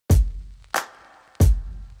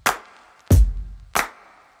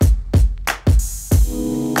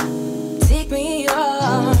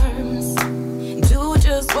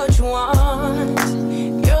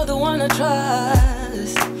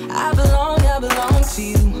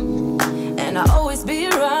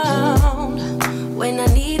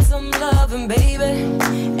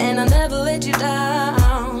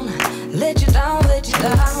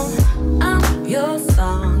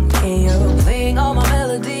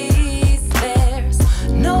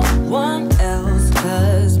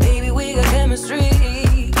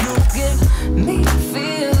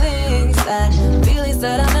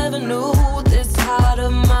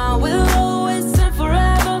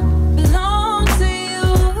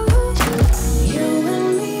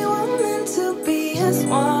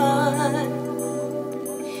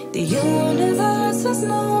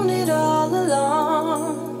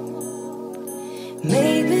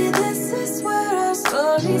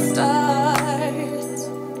stars.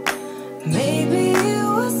 Maybe it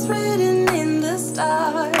was written in the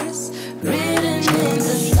stars, written in the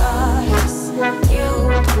stars. You,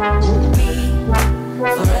 me,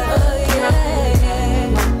 forever, yeah.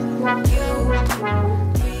 You,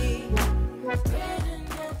 me, written in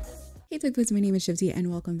the Hey Tugboats, my name is Shiipty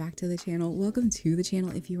and welcome back to the channel. Welcome to the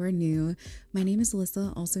channel if you are new. My name is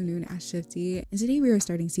Alyssa, also known as Shiipty, and today we are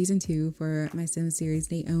starting season 2 for my Sims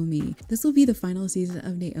series Naomi. This will be the final season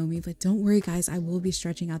of Naomi, but don't worry guys, I will be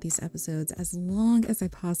stretching out these episodes as long as I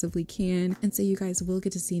possibly can, and so you guys will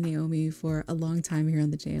get to see Naomi for a long time here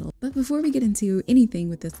on the channel. But before we get into anything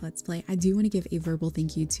with this Let's Play, I do want to give a verbal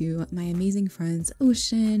thank you to my amazing friends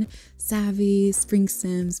Ocean, Savvy, Spring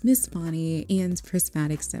Sims, Miss Bonnie, and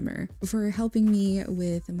Prismatic Simmer for helping me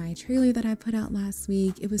with my trailer that I put out last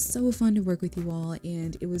week. It was so fun to work with you all,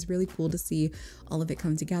 and it was really cool to see all of it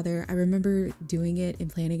come together. I remember doing it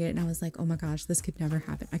and planning it, and I was like, oh my gosh, this could never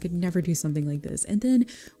happen. I could never do something like this. And then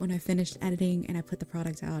when I finished editing and I put the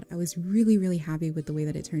product out, I was really happy with the way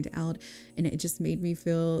that it turned out, and it just made me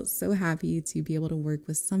feel so happy to be able to work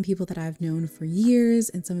with some people that I've known for years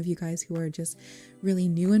and some of you guys who are just really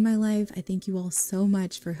new in my life. I thank you all so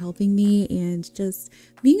much for helping me and just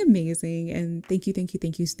being amazing, and thank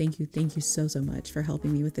you so much for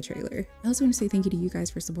helping me with the trailer. I also want to say thank you to you guys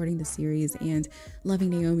for supporting the series and loving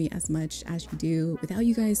Naomi as much as you do. Without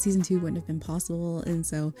you guys, season 2 wouldn't have been possible, and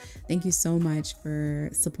so thank you so much for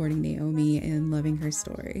supporting Naomi and loving her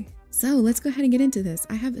story. So let's go ahead and get into this.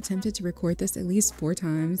 I have attempted to record this at least 4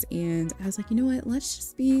 times, and I was like, you know what, let's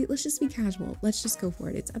just be casual. Let's just go for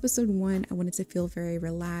it. It's episode 1. I wanted to feel very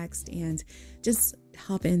relaxed and just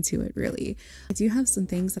hop into it really. I do have some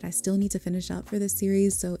things that I still need to finish up for this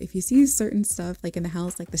series, so if you see certain stuff like in the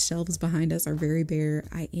house, like the shelves behind us are very bare,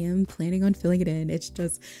 I am planning on filling it in. It's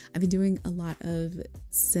just I've been doing a lot of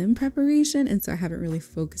sim preparation, and so I haven't really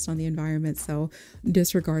focused on the environment, so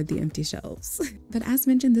disregard the empty shelves. But as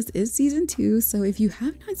mentioned, this is season 2, so if you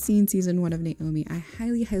have not seen season 1 of Naomi, I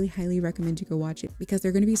highly recommend you go watch it, because there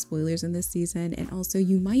are going to be spoilers in this season, and also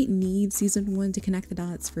you might need season 1 to connect the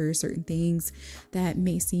dots for certain things that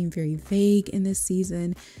may seem very vague in this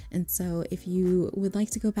season. And so if you would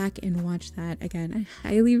like to go back and watch that, again, I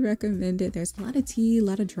highly recommend it. There's a lot of tea, a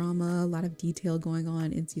lot of drama, a lot of detail going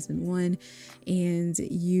on in season 1, and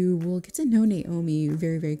you will get to know Naomi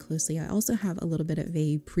very closely. I also have a little bit of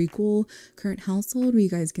a prequel current household where you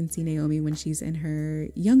guys can see Naomi when she's in her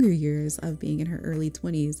younger years of being in her early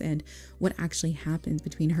 20s and what actually happened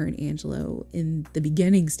between her and Angelo in the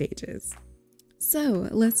beginning stages. So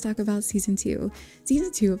let's talk about season 2.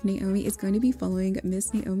 Season 2 of Naomi is going to be following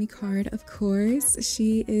Miss Naomi Card, of course.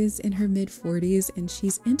 She is in her mid-40s and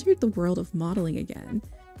she's entered the world of modeling again.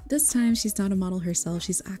 This time, she's not a model herself,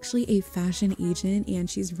 she's actually a fashion agent, and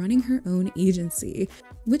she's running her own agency,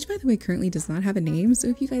 which by the way currently does not have a name. So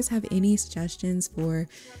if you guys have any suggestions for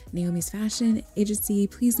Naomi's fashion agency,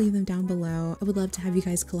 please leave them down below. I would love to have you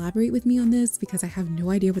guys collaborate with me on this because I have no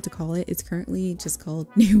idea what to call it. It's currently just called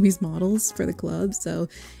Naomi's Models for the club. So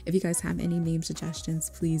if you guys have any name suggestions,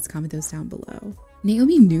 please comment those down below.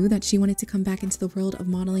 Naomi knew that she wanted to come back into the world of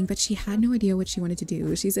modeling, but she had no idea what she wanted to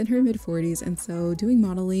do. She's in her mid-40s, and so doing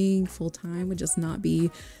modeling full-time would just not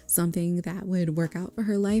be something that would work out for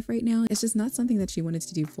her life right now. It's just not something that she wanted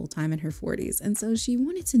to do full-time in her 40s. And so she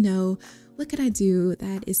wanted to know, what could I do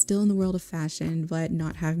that is still in the world of fashion but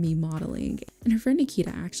not have me modeling? And her friend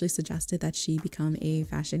Nikita actually suggested that she become a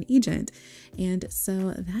fashion agent. And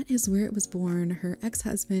so that is where it was born. Her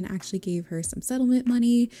ex-husband actually gave her some settlement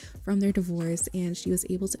money from their divorce, and she was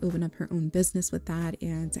able to open up her own business with that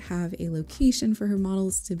and to have a location for her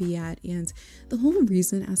models to be at. And the whole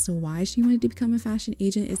reason as to why she wanted to become a fashion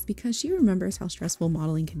agent is because she remembers how stressful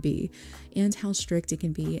modeling can be and how strict it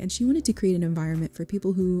can be. And she wanted to create an environment for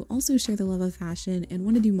people who also share the love of fashion and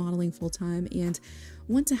want to do modeling full-time and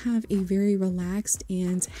want to have a very relaxed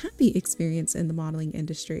and happy experience in the modeling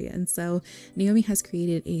industry. And so Naomi has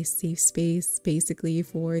created a safe space basically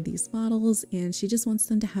for these models, and she just wants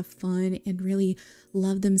them to have fun and really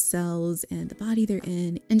love themselves and the body they're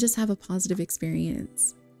in and just have a positive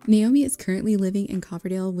experience. Naomi is currently living in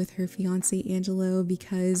Coverdale with her fiance Angelo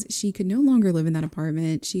because she could no longer live in that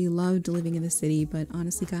apartment. She loved living in the city, but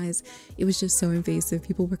honestly guys, it was just so invasive.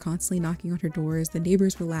 People were constantly knocking on her doors, the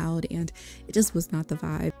neighbors were loud, and it just was not the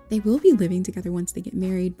vibe. They will be living together once they get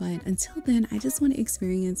married, but until then, I just want to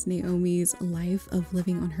experience Naomi's life of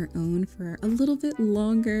living on her own for a little bit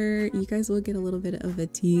longer. You guys will get a little bit of a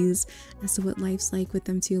tease as to what life's like with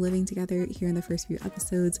them two living together here in the first few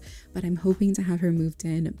episodes, but I'm hoping to have her moved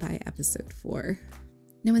in by episode 4.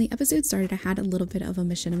 Now, when the episode started, I had a little bit of a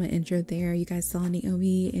Machinima intro there. You guys saw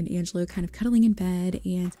Naomi and Angelo kind of cuddling in bed,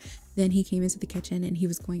 and then he came into the kitchen and he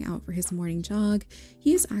was going out for his morning jog.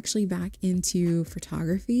 He is actually back into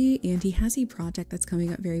photography, and he has a project that's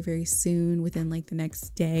coming up very, very soon, within like the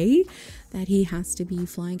next day, that he has to be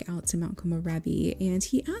flying out to Mount Komorebi. And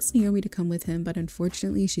he asked Naomi to come with him, but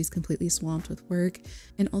unfortunately she's completely swamped with work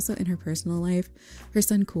and also in her personal life. Her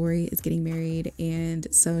son Corey is getting married, and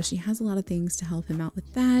so she has a lot of things to help him out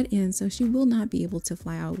with that, and so she will not be able to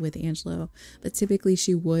fly out with Angelo, but typically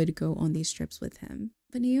she would go on these trips with him.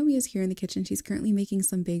 But Naomi is here in the kitchen. She's currently making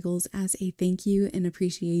some bagels as a thank you and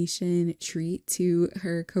appreciation treat to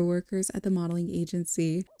her coworkers at the modeling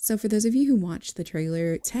agency. So for those of you who watched the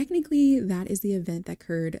trailer, technically that is the event that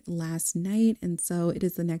occurred last night, and so it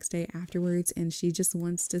is the next day afterwards, and she just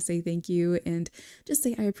wants to say thank you and just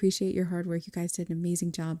say I appreciate your hard work. You guys did an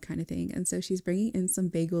amazing job, kind of thing. And so she's bringing in some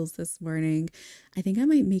bagels this morning. I think I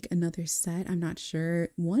might make another set. I'm not sure.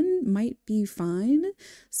 One might be fine,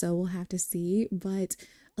 so we'll have to see. But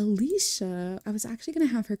Alicia, I was actually going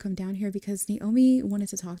to have her come down here because Naomi wanted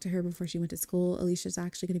to talk to her before she went to school. Alicia's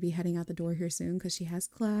actually going to be heading out the door here soon because she has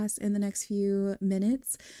class in the next few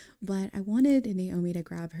minutes. But I wanted Naomi to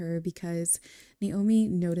grab her because Naomi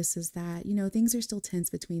notices that, you know, things are still tense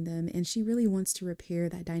between them and she really wants to repair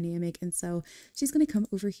that dynamic. And so she's going to come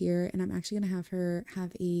over here and I'm actually going to have her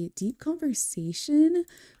have a deep conversation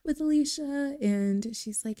with Alicia. And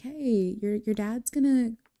she's like, hey, your dad's going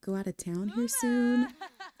to go out of town here soon.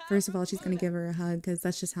 First of all, she's going to give her a hug because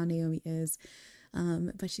that's just how Naomi is.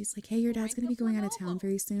 But she's like, hey, your dad's going to be going out of town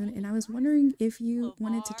very soon. And I was wondering if you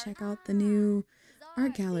wanted to check out the new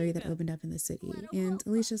art gallery that opened up in the city. And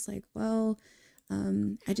Alicia's like, well,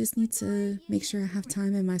 I just need to make sure I have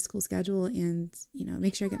time in my school schedule and, you know,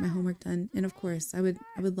 make sure I get my homework done. And of course, I would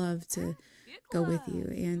love to go with you.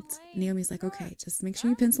 And Naomi's like, okay, just make sure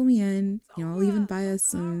you pencil me in. You know, I'll even buy us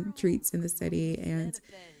some treats in the city and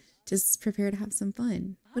just prepare to have some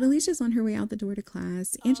fun. But Alicia's on her way out the door to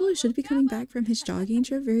class. Angelo should be coming back from his jogging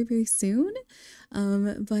trip very, very soon.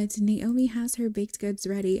 But Naomi has her baked goods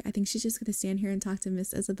ready. I think she's just going to stand here and talk to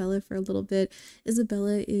Miss Isabella for a little bit.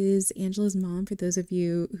 Isabella is Angelo's mom, for those of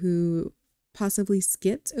you who possibly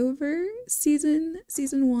skipped over season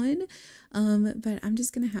 1. But I'm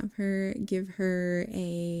just gonna have her give her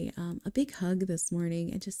a big hug this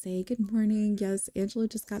morning and just say good morning. Yes, Angelo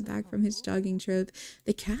just got back from his jogging trip.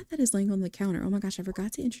 The cat that is laying on the counter, oh my gosh, I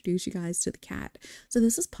forgot to introduce you guys to the cat. So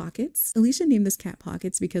this is Pockets. Alicia named this cat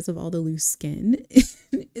Pockets because of all the loose skin.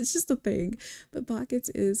 It's just a thing. But Pockets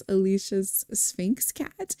is Alicia's Sphinx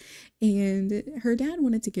cat, and her dad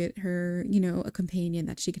wanted to get her, you know, a companion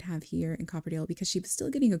that she could have here in Copperdale because she was still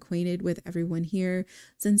getting acquainted with everyone here.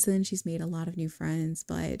 Since then, she's made a lot of new friends,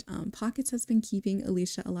 but Pockets has been keeping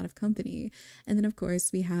Alicia a lot of company. And then of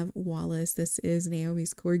course we have Wallace. This is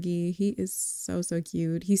Naomi's corgi. He is so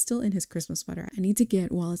cute. He's still in his Christmas sweater. I need to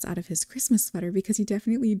get Wallace out of his Christmas sweater because he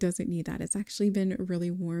definitely doesn't need that. It's actually been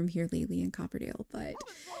really warm here lately in Copperdale. But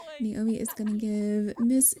Naomi is gonna give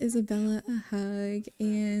Miss Isabella a hug,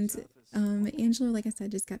 and Angelo, like I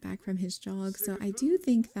said, just got back from his jog. So I do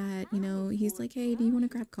think that, you know, he's like, hey, do you want to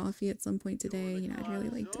grab coffee at some point today? You know, I'd really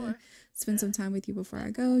like to spend some time with you before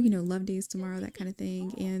I go, you know, love days tomorrow, that kind of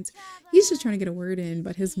thing. And he's just trying to get a word in,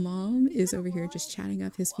 but his mom is over here just chatting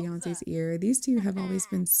up his fiance's ear. These two have always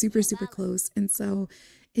been super close. And so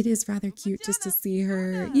it is rather cute just to see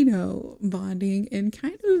her, you know, bonding and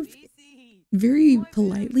kind of very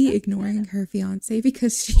politely ignoring her fiance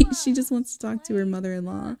because she just wants to talk to her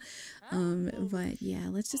mother-in-law. But yeah,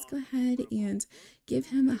 let's just go ahead and give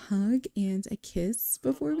him a hug and a kiss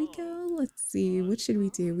before we go. Let's see, what should we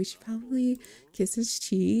do? We should probably kiss his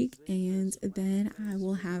cheek, and then I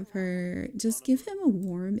will have her just give him a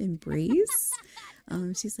warm embrace.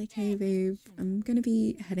 She's like, hey babe, I'm gonna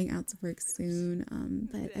be heading out to work soon,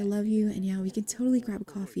 but I love you, and yeah, we can totally grab a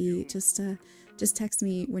coffee. Just text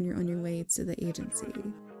me when you're on your way to the agency.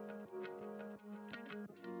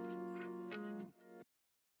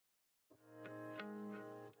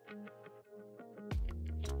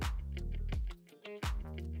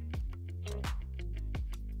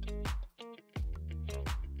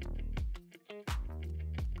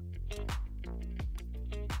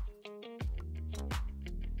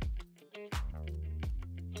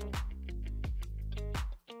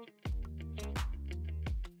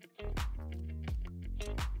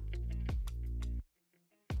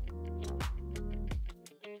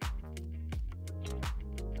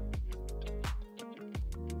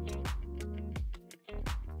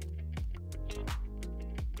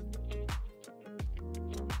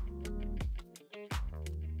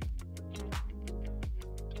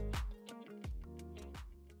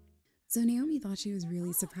 So Naomi thought she was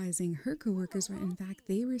really surprising her coworkers when in fact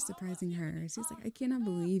they were surprising her. She's like, I cannot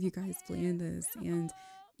believe you guys planned this and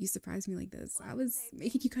you surprised me like this. I was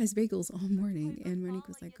making you guys bagels all morning. And Monique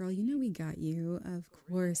was like, girl, you know we got you. Of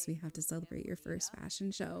course we have to celebrate your first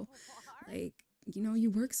fashion show. Like, you know, you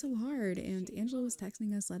work so hard. And Angela was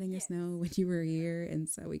texting us, letting us know when you were here. And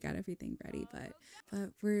so we got everything ready. But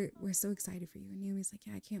we're so excited for you. And Naomi's like,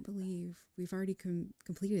 yeah, I can't believe we've already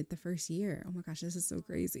completed the first year. Oh my gosh, this is so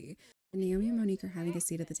crazy. Naomi and Monique are having a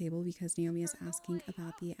seat at the table because Naomi is asking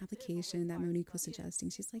about the application that Monique was suggesting.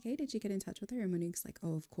 She's like, hey, did you get in touch with her? And Monique's like,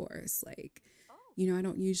 oh, of course. Like, you know, I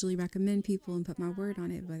don't usually recommend people and put my word on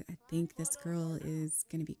it, but I think this girl is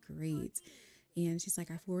going to be great. And she's like,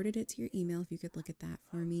 I forwarded it to your email if you could look at that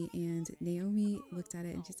for me. And Naomi looked at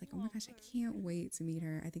it and she's like, oh my gosh, I can't wait to meet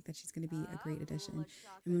her. I think that she's going to be a great addition.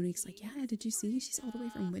 And Monique's like, yeah, did you see? She's all the way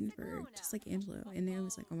from Wittenberg, just like Angelo. And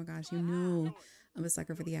Naomi's like, oh my gosh, you know, I'm a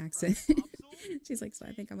sucker for the accent. She's like, so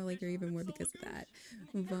I think I'm gonna like her even more because of that.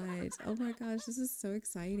 But oh my gosh, this is so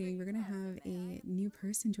exciting. We're gonna have a new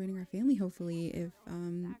person joining our family, hopefully,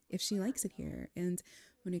 if she likes it here. And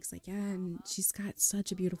Monique's like, yeah, and she's got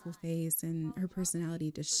such a beautiful face and her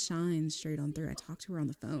personality just shines straight on through. I talked to her on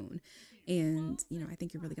the phone and, you know, I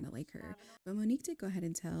think you're really going to like her. But Monique did go ahead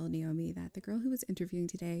and tell Naomi that the girl who was interviewing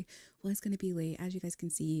today was going to be late. As you guys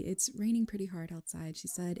can see, it's raining pretty hard outside. She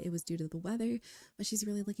said it was due to the weather, but she's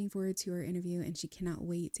really looking forward to her interview and she cannot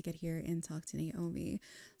wait to get here and talk to Naomi.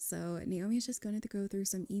 So Naomi is just going to go through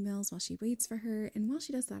some emails while she waits for her. And while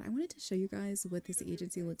she does that, I wanted to show you guys what this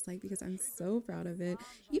agency looks like because I'm so proud of it.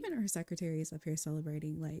 Even our secretary is up here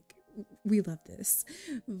celebrating, like, we love this.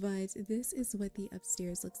 But this is what the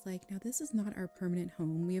upstairs looks like. Now, this is not our permanent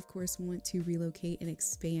home. We, of course, want to relocate and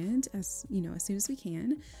expand as, you know, as soon as we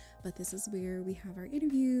can. But this is where we have our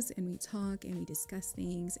interviews and we talk and we discuss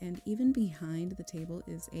things. And even behind the table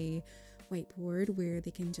is a whiteboard where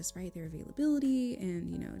they can just write their availability and,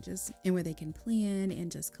 you know, just, and where they can plan and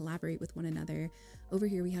just collaborate with one another. Over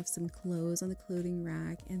here, we have some clothes on the clothing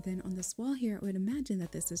rack. And then on this wall here, I would imagine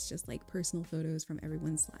that this is just like personal photos from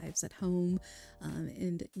everyone's lives at home.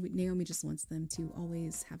 And Naomi just wants them to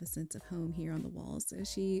always have a sense of home here on the wall. So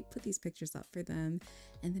she put these pictures up for them.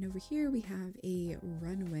 And then over here, we have a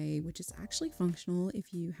runway, which is actually functional.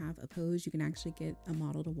 If you have a pose, you can actually get a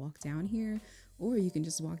model to walk down here, or you can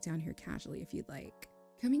just walk down here casually if you'd like.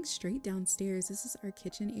 Coming straight downstairs, this is our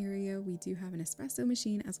kitchen area. We do have an espresso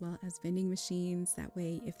machine as well as vending machines. That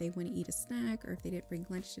way, if they want to eat a snack or if they didn't bring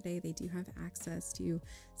lunch today, they do have access to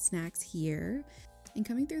snacks here. And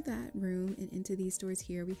coming through that room and into these doors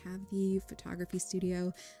here, we have the photography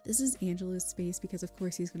studio. This is Angela's space because of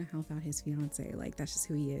course he's going to help out his fiance. Like, that's just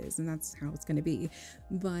who he is and that's how it's going to be.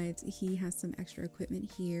 But he has some extra equipment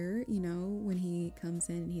here, you know, when he comes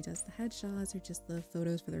in and he does the headshots or just the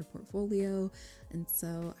photos for their portfolio. And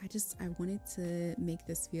so I wanted to make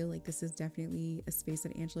this feel like this is definitely a space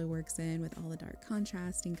that Angela works in with all the dark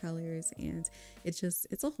contrasting colors. And it's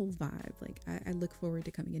a whole vibe. Like, I look forward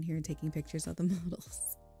to coming in here and taking pictures of the models.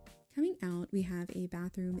 Coming out, we have a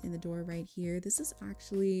bathroom in the door right here. This is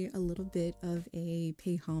actually a little bit of a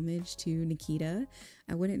pay homage to Nikita.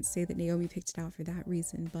 I wouldn't say that Naomi picked it out for that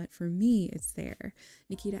reason, but for me, it's there.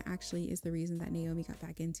 Nikita actually is the reason that Naomi got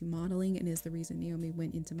back into modeling and is the reason Naomi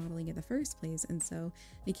went into modeling in the first place. And so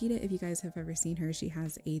Nikita, if you guys have ever seen her, she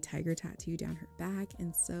has a tiger tattoo down her back.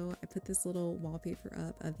 And so I put this little wallpaper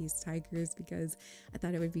up of these tigers because I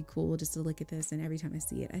thought it would be cool just to look at this. And every time I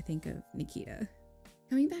see it, I think of Nikita.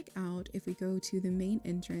 Coming back out, if we go to the main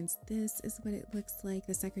entrance, this is what it looks like.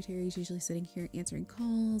 The secretary is usually sitting here answering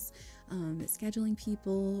calls, scheduling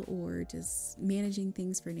people, or just managing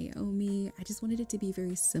things for Naomi. I just wanted it to be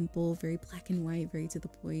very simple, very black and white, very to the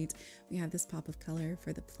point. We have this pop of color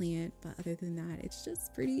for the plant, but other than that, it's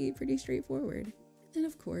just pretty straightforward. And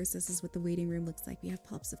of course, this is what the waiting room looks like. We have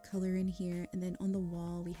pops of color in here, and then on the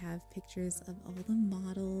wall, we have pictures of all the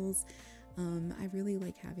models. I really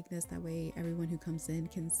like having this, that way everyone who comes in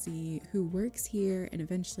can see who works here, and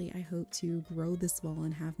eventually I hope to grow this wall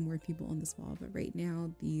and have more people on this wall. But right now,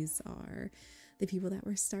 these are the people that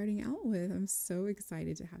we're starting out with. I'm so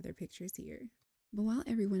excited to have their pictures here. But while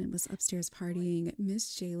everyone was upstairs partying,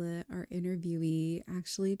 Miss Jayla, our interviewee,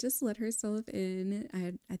 actually just let herself in.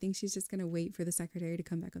 I think she's just going to wait for the secretary to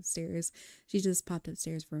come back upstairs. She just popped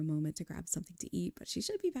upstairs for a moment to grab something to eat, but she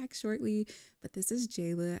should be back shortly. But this is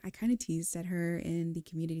Jayla. I kind of teased at her in the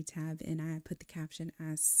community tab and I put the caption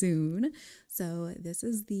as soon. So this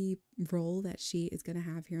is the role that she is going to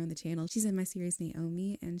have here on the channel. She's in my series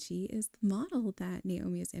Naomi, and she is the model that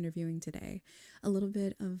Naomi is interviewing today. A little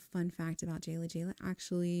bit of fun fact about Jayla. Jayla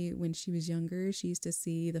actually, when she was younger, she used to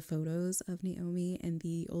see the photos of Naomi and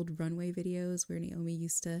the old runway videos where Naomi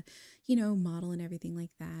used to, you know, model and everything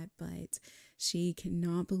like that. But she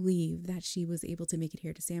cannot believe that she was able to make it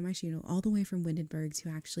here to San Myshuno all the way from Windenburg to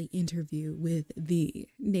actually interview with the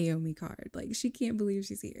Naomi card. Like, she can't believe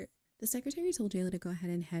she's here. The secretary told Jayla to go ahead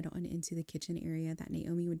and head on into the kitchen area, that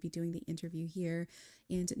Naomi would be doing the interview here.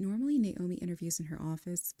 And normally Naomi interviews in her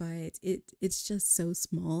office, but it's just so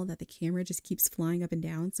small that the camera just keeps flying up and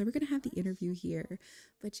down. So we're going to have the interview here.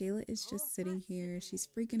 But Jayla is just sitting here. She's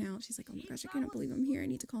freaking out. She's like, oh my gosh, I cannot believe I'm here. I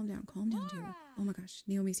need to calm down. Calm down, Jayla. Oh my gosh,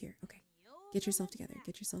 Naomi's here. Okay, get yourself together.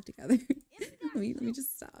 Get yourself together. let me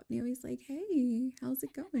just stop. Naomi's like, hey, how's it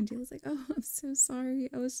going? Jayla's like, oh, I'm so sorry.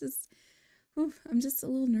 I'm just a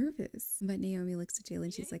little nervous. But Naomi looks at Jayla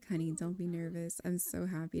and she's like, honey, don't be nervous. I'm so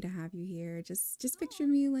happy to have you here. Just picture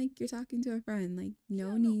me like you're talking to a friend. Like,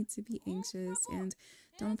 no need to be anxious, and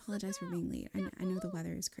don't apologize for being late. I know the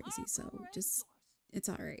weather is crazy, so just, it's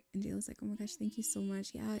all right. And Jayla's like, oh my gosh, thank you so much.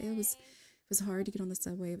 Yeah, it was hard to get on the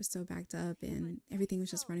subway. It was so backed up and everything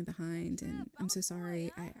was just running behind, and I'm so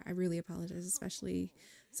sorry. I really apologize, especially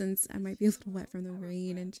since I might be a little wet from the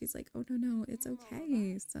rain. And she's like, oh no, it's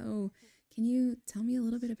okay. So can you tell me a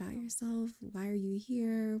little bit about yourself? Why are you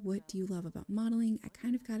here? What do you love about modeling? I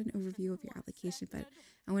kind of got an overview of your application, but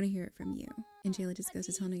I want to hear it from you. And Jayla just goes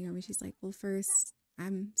to tell Naomi, she's like, well, first,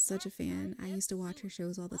 I'm such a fan. I used to watch her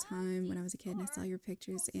shows all the time when I was a kid, and I saw your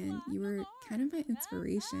pictures, and you were kind of my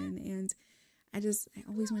inspiration. And I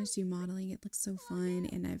always wanted to do modeling. It looks so fun,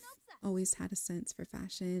 and I've always had a sense for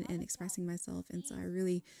fashion and expressing myself, and so I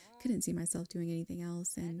really couldn't see myself doing anything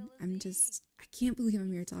else. And I can't believe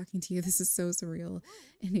I'm here talking to you. This is so surreal.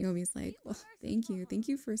 And Naomi's like, well, thank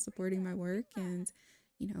you for supporting my work and,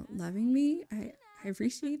 you know, loving me. I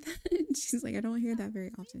appreciate that. And she's like, I don't hear that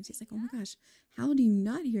very often. She's like, oh my gosh, how do you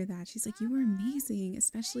not hear that? She's like, you were amazing,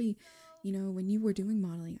 especially, you know, when you were doing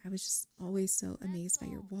modeling. I was just always so amazed by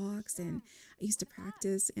your walks, and I used to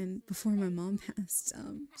practice. And before my mom passed,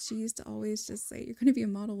 she used to always just say, you're going to be a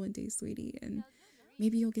model one day, sweetie, and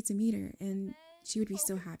maybe you'll get to meet her. And she would be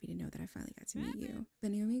so happy to know that I finally got to meet you.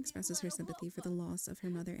 But Naomi expresses her sympathy for the loss of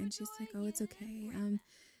her mother, and she's like, oh, it's okay.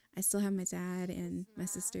 I still have my dad and my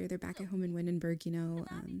sister. They're back at home in Windenburg, you know.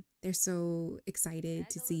 They're so excited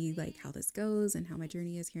to see like how this goes and how my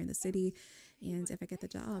journey is here in the city, and if I get the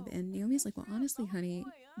job. And Naomi's like, well, honestly, honey,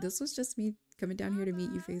 this was just me coming down here to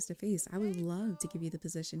meet you face to face. I would love to give you the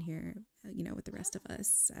position here, you know, with the rest of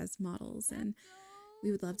us as models, and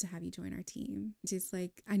we would love to have you join our team. She's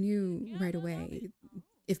like, I knew right away,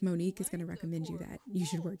 if Monique is going to recommend you, that you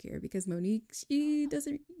should work here, because Monique, she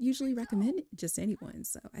doesn't usually recommend just anyone.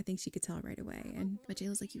 So I think she could tell right away. And but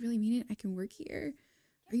Jayla's like, you really mean it? I can work here?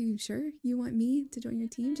 Are you sure you want me to join your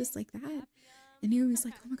team just like that? And Naomi's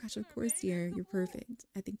like, oh my gosh, of course, dear. You're perfect.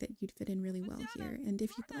 I think that you'd fit in really well here. And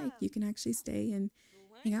if you'd like, you can actually stay and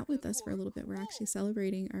hang out with us for a little bit. We're actually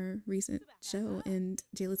celebrating our recent show. And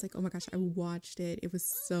Jayla's like, oh my gosh, I watched it. It was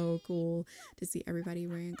so cool to see everybody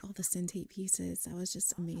wearing all the Sentate pieces. That was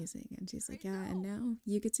just amazing. And she's like, yeah, and now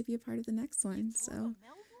you get to be a part of the next one. So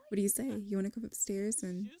what do you say? You want to come upstairs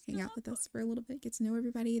and hang out with us for a little bit, get to know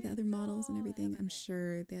everybody, the other models and everything? I'm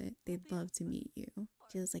sure that they'd love to meet you.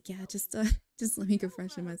 Jayla's like, yeah, just let me go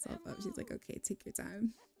freshen myself up. She's like, okay, take your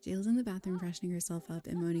time. Jayla's in the bathroom freshening herself up,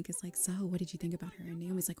 and Monique is like, so what did you think about her? And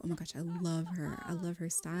Naomi's like, oh my gosh, I love her. I love her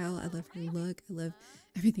style. I love her look. I love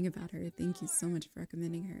everything about her. Thank you so much for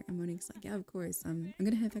recommending her. And Monique's like, yeah, of course. I'm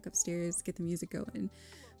gonna head back upstairs, get the music going.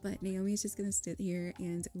 But Naomi's just gonna sit here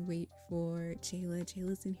and wait for Jayla.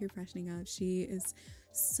 Jayla's in here freshening up. She is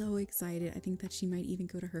so excited. I think that she might even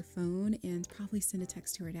go to her phone and probably send a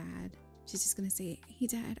text to her dad. She's just gonna say, hey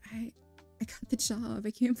dad, I got the job. I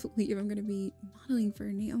can't believe I'm gonna be modeling for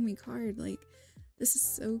a Naomi card. Like, this is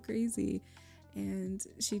so crazy. And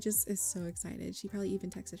she just is so excited. She probably even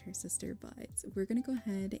texted her sister. But we're gonna go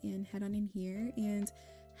ahead and head on in here and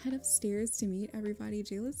head upstairs to meet everybody.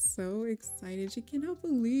 Jayla's so excited. She cannot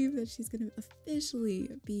believe that she's gonna officially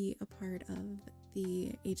be a part of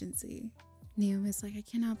the agency. Naomi's like, I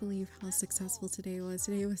cannot believe how successful today was.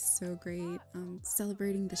 Today was so great.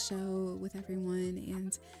 Celebrating the show with everyone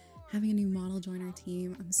and having a new model join our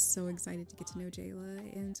team. I'm so excited to get to know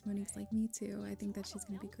Jayla. And Monique's like, me too. I think that she's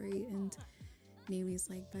gonna be great. And Naomi's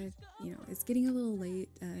like, but you know, it's getting a little late.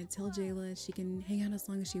 Tell Jayla she can hang out as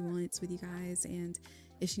long as she wants with you guys, and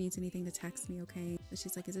if she needs anything to text me, okay? But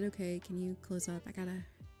she's like, is it okay? Can you close up? I gotta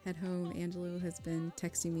head home. Angelo has been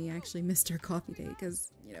texting me. I actually missed our coffee date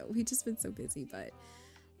because, you know, we've just been so busy, but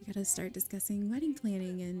we gotta start discussing wedding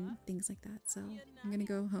planning and things like that. So I'm gonna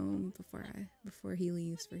go home before he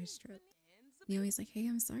leaves for his trip. Naomi's like, hey,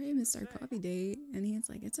 I'm sorry I missed our coffee date. And he's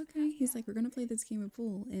like, it's okay. He's like, we're gonna play this game of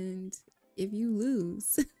pool, and if you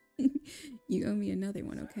lose, you owe me another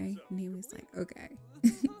one, okay? And Naomi's like, okay.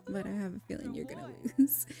 But I have a feeling you're gonna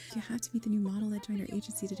lose. You have to meet the new model that joined our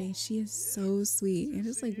agency today. She is so sweet. And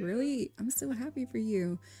just like, really? I'm so happy for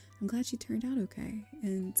you. I'm glad she turned out okay.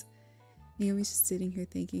 And Naomi's just sitting here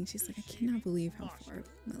thinking, she's like, I cannot believe how far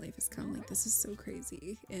my life has come. Like, this is so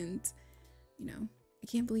crazy. And, you know, I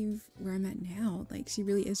can't believe where I'm at now. Like, she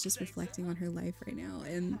really is just reflecting on her life right now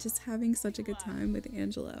and just having such a good time with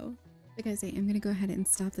Angelo. But guys, I am going to go ahead and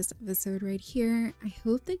stop this episode right here. I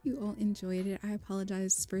hope that you all enjoyed it. I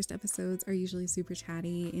apologize. First episodes are usually super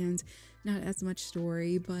chatty and not as much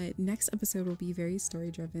story, but next episode will be very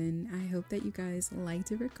story driven. I hope that you guys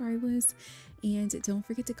liked it regardless. And don't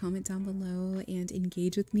forget to comment down below and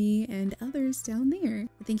engage with me and others down there.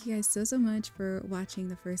 Thank you guys so much for watching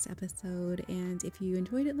the first episode. And if you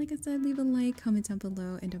enjoyed it, like I said, leave a like, comment down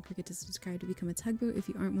below, and don't forget to subscribe to become a tugboat if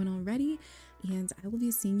you aren't one already. And I will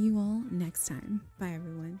be seeing you all next time. Bye,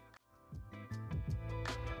 everyone.